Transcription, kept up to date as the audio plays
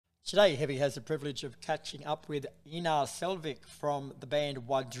Today, Heavy has the privilege of catching up with Einar Selvik from the band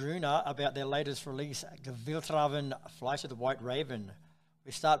Wardruna about their latest release, Kviltravn, Flight of the White Raven.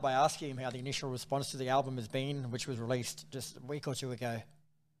 We start by asking him how the initial response to the album has been, which was released just a week or two ago.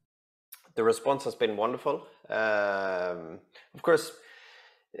 The response has been wonderful. Of course,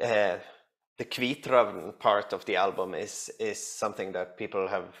 the Kviltravn part of the album is something that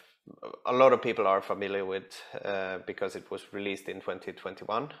a lot of people are familiar with because it was released in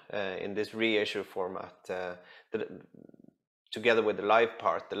 2021 in this reissue format. Together with the live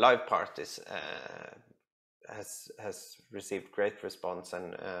part. The live part has received great response,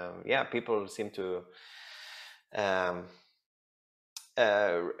 and people seem to.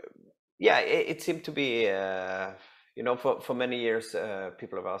 It seemed to be, for many years,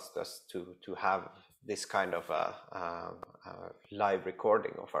 people have asked us to have this kind of a live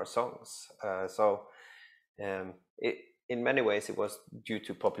recording of our songs. In many ways, it was due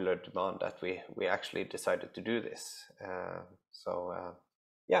to popular demand that we actually decided to do this.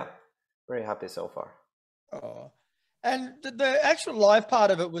 Very happy so far. Oh. And the actual live part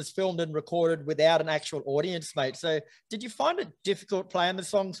of it was filmed and recorded without an actual audience, mate. So did you find it difficult playing the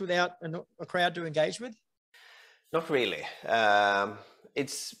songs without a crowd to engage with? Not really. I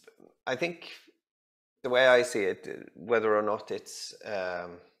think the way I see it, whether or not it's,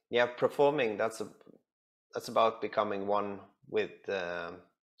 performing, that's about becoming one with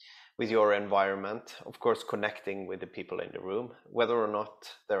your environment. Of course, connecting with the people in the room, whether or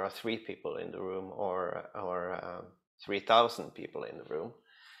not there are 3 people in the room or 3,000 people in the room,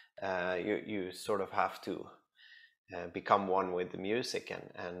 you sort of have to become one with the music,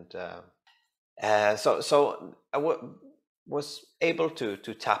 so I was able to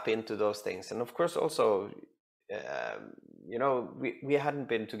tap into those things, and of course also, we hadn't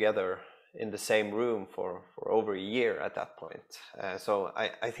been together in the same room for over a year at that point, so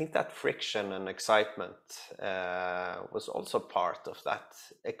I think that friction and excitement was also part of that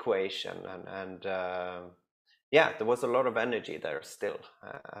equation, and there was a lot of energy there still,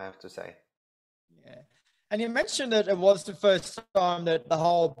 I have to say. Yeah. And you mentioned that it was the first time that the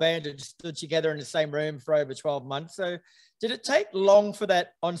whole band had stood together in the same room for over 12 months. So did it take long for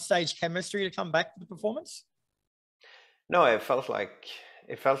that on-stage chemistry to come back to the performance? No, it felt like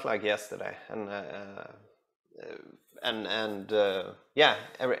yesterday,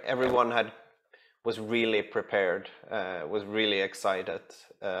 everyone was really prepared, was really excited.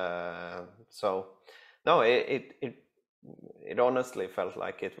 No, it honestly felt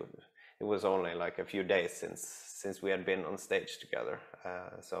like it was only like a few days since we had been on stage together.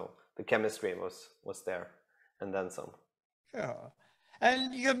 So the chemistry was there, and then some. Yeah.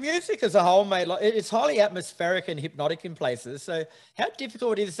 And your music as a whole, mate, it's highly atmospheric and hypnotic in places. So how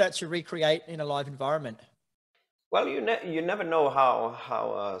difficult is that to recreate in a live environment? Well, you never know how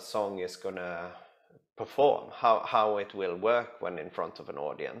a song is gonna perform, how it will work when in front of an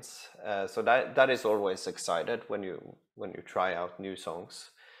audience. So that is always excited when you try out new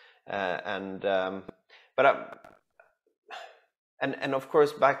songs, and of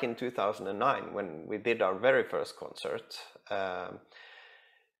course, back in 2009 when we did our very first concert,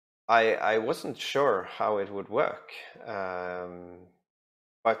 I wasn't sure how it would work,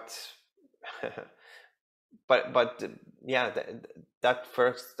 but that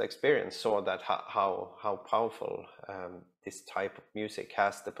first experience saw that how powerful this type of music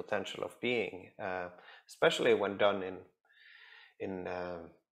has the potential of being, especially when done in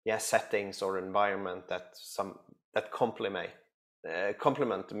settings or environment that complement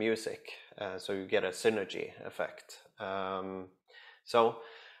the music, so you get a synergy effect. So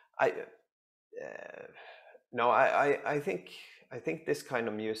I think this kind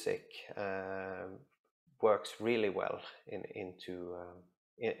of music works really well in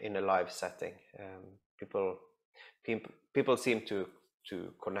a live setting. People seem to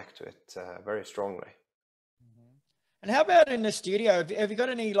connect to it very strongly. And how about in the studio? Have you got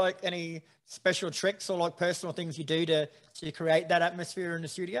any special tricks or personal things you do to create that atmosphere in the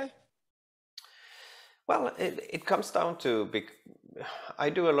studio? Well, it comes down to I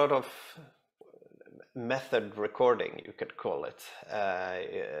do a lot of method recording, you could call it,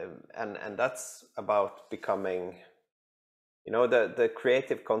 and that's about becoming, the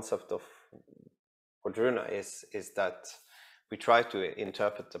creative concept of Wardruna is that we try to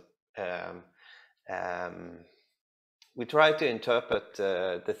interpret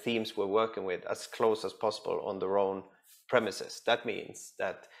the themes we're working with as close as possible on their own premises. That means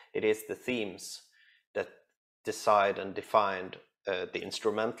that it is the themes that decide and define the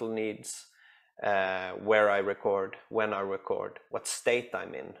instrumental needs, where I record, when I record, what state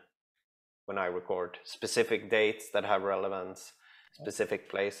I'm in when I record, specific dates that have relevance, specific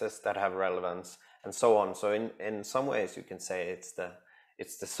places that have relevance, and so on. So in some ways you can say it's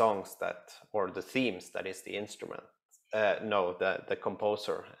the songs that, or the themes, that is the instrument. No, the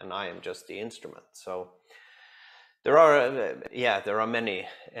composer, and I am just the instrument. So there are many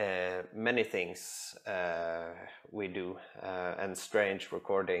things we do, and strange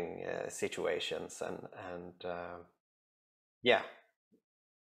recording situations, and there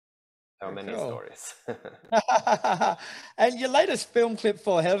are many stories. And your latest film clip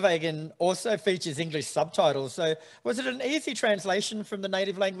for Helvegen also features English subtitles. So was it an easy translation from the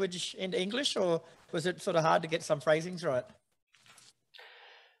native language into English, or was it sort of hard to get some phrasings right?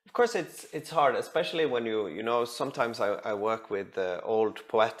 Of course, it's hard, especially when sometimes I work with old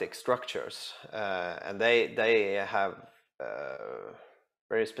poetic structures, and they have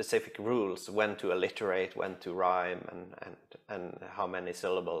very specific rules when to alliterate, when to rhyme, and how many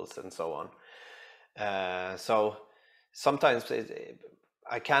syllables, and so on. So sometimes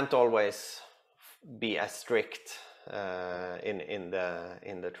I can't always be as strict in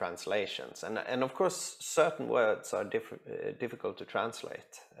the translations, and of course certain words are difficult to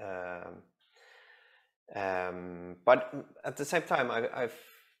translate. But at the same time,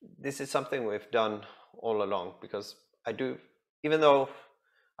 this is something we've done all along, because even though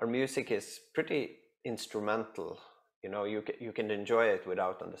our music is pretty instrumental, you can enjoy it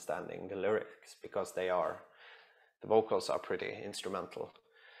without understanding the lyrics, because the vocals are pretty instrumental.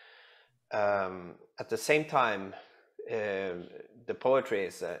 At the same time, the poetry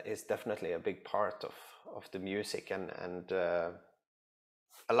is definitely a big part of the music, and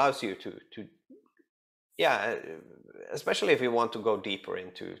allows you to especially if you want to go deeper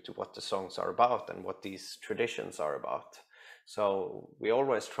into what the songs are about and what these traditions are about. So we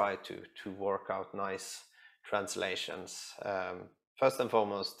always try to work out nice translations, first and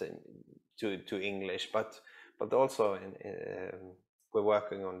foremost to English, but also we're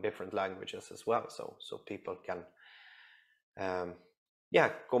working on different languages as well, so people can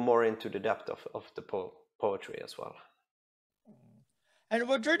go more into the depth of the poetry as well. And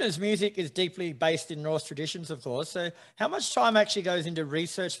Wardruna's music is deeply based in Norse traditions, of course. So how much time actually goes into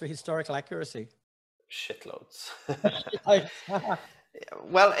research for historical accuracy? Shitloads.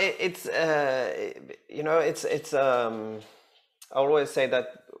 Well, I always say that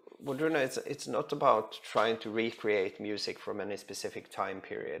Wardruna, it's not about trying to recreate music from any specific time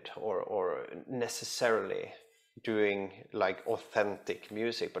period, or necessarily doing like authentic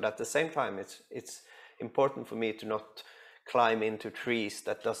music, but at the same time it's important for me to not climb into trees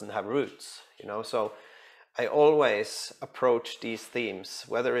that doesn't have roots, so I always approach these themes,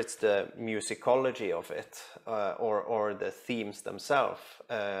 whether it's the musicology of it or the themes themselves,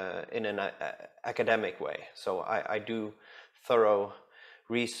 in an academic way. So I do thorough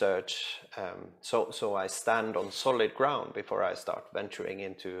research, so I stand on solid ground before I start venturing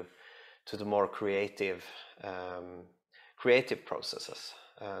into the more creative processes.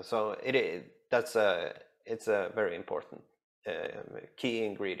 So it's a very important key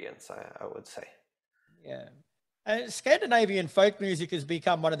ingredients, I would say. Yeah. And Scandinavian folk music has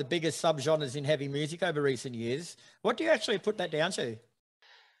become one of the biggest subgenres in heavy music over recent years. What do you actually put that down to?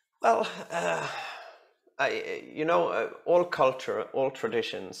 Well, all culture, all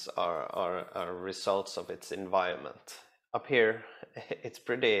traditions are results of its environment. Up here, it's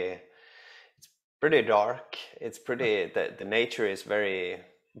pretty dark. It's the nature is very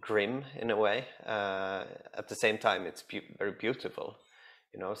grim in a way. At the same time, it's very beautiful,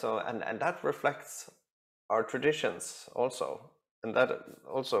 so and that reflects our traditions also, and that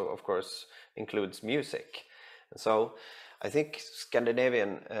also of course includes music. And so I think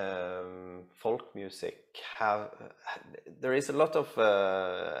Scandinavian folk music there is a lot of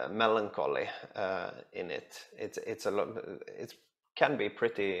melancholy in it. It can be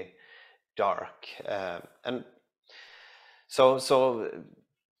pretty dark, and so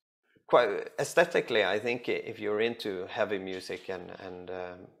quite aesthetically, I think if you're into heavy music and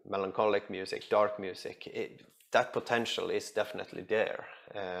melancholic music, dark music, that potential is definitely there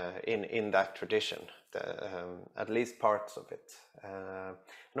in that tradition, at least parts of it. And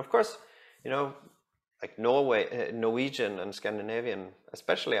of course, like Norwegian and Scandinavian,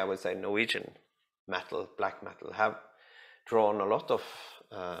 especially I would say Norwegian metal, black metal, have drawn a lot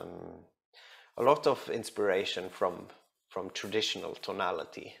of inspiration from traditional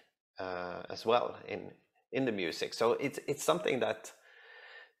tonality as well in the music. So it's something that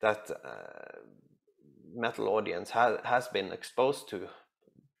metal audience has been exposed to,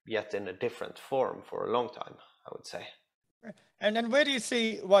 yet in a different form for a long time, I would say. And then where do you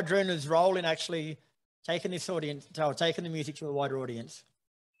see Wardruna's role in actually taking this audience, or taking the music to a wider audience?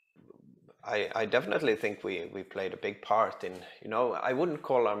 I definitely think we played a big part in, you know, I wouldn't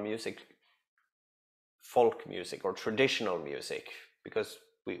call our music folk music or traditional music, because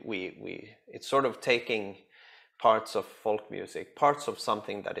it's sort of taking parts of folk music, parts of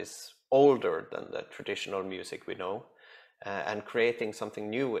something that is older than the traditional music we know, and creating something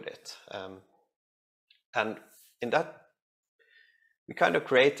new with it. And in that, we kind of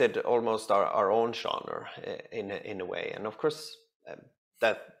created almost our own genre in a way. And of course,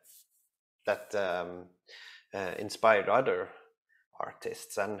 that inspired other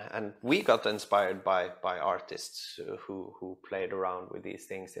artists, and we got inspired by artists who played around with these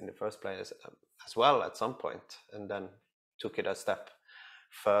things in the first place as well at some point, and then took it a step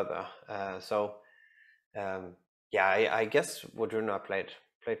further. I guess Wardruna played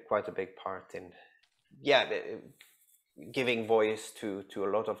quite a big part in giving voice to a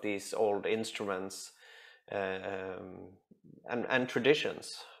lot of these old instruments and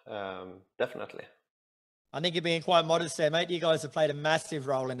traditions. Definitely. I think you're being quite modest there, mate. You guys have played a massive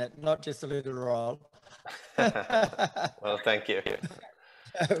role in it, not just a little role. Well, thank you.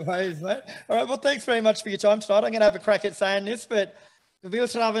 No worries, mate. All right, well, thanks very much for your time tonight. I'm going to have a crack at saying this, but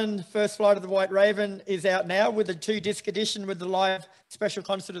Kviltravn, First Flight of the White Raven, is out now with a 2-disc edition with the live special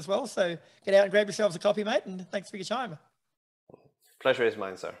concert as well. So get out and grab yourselves a copy, mate, and thanks for your time. Pleasure is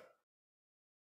mine, sir.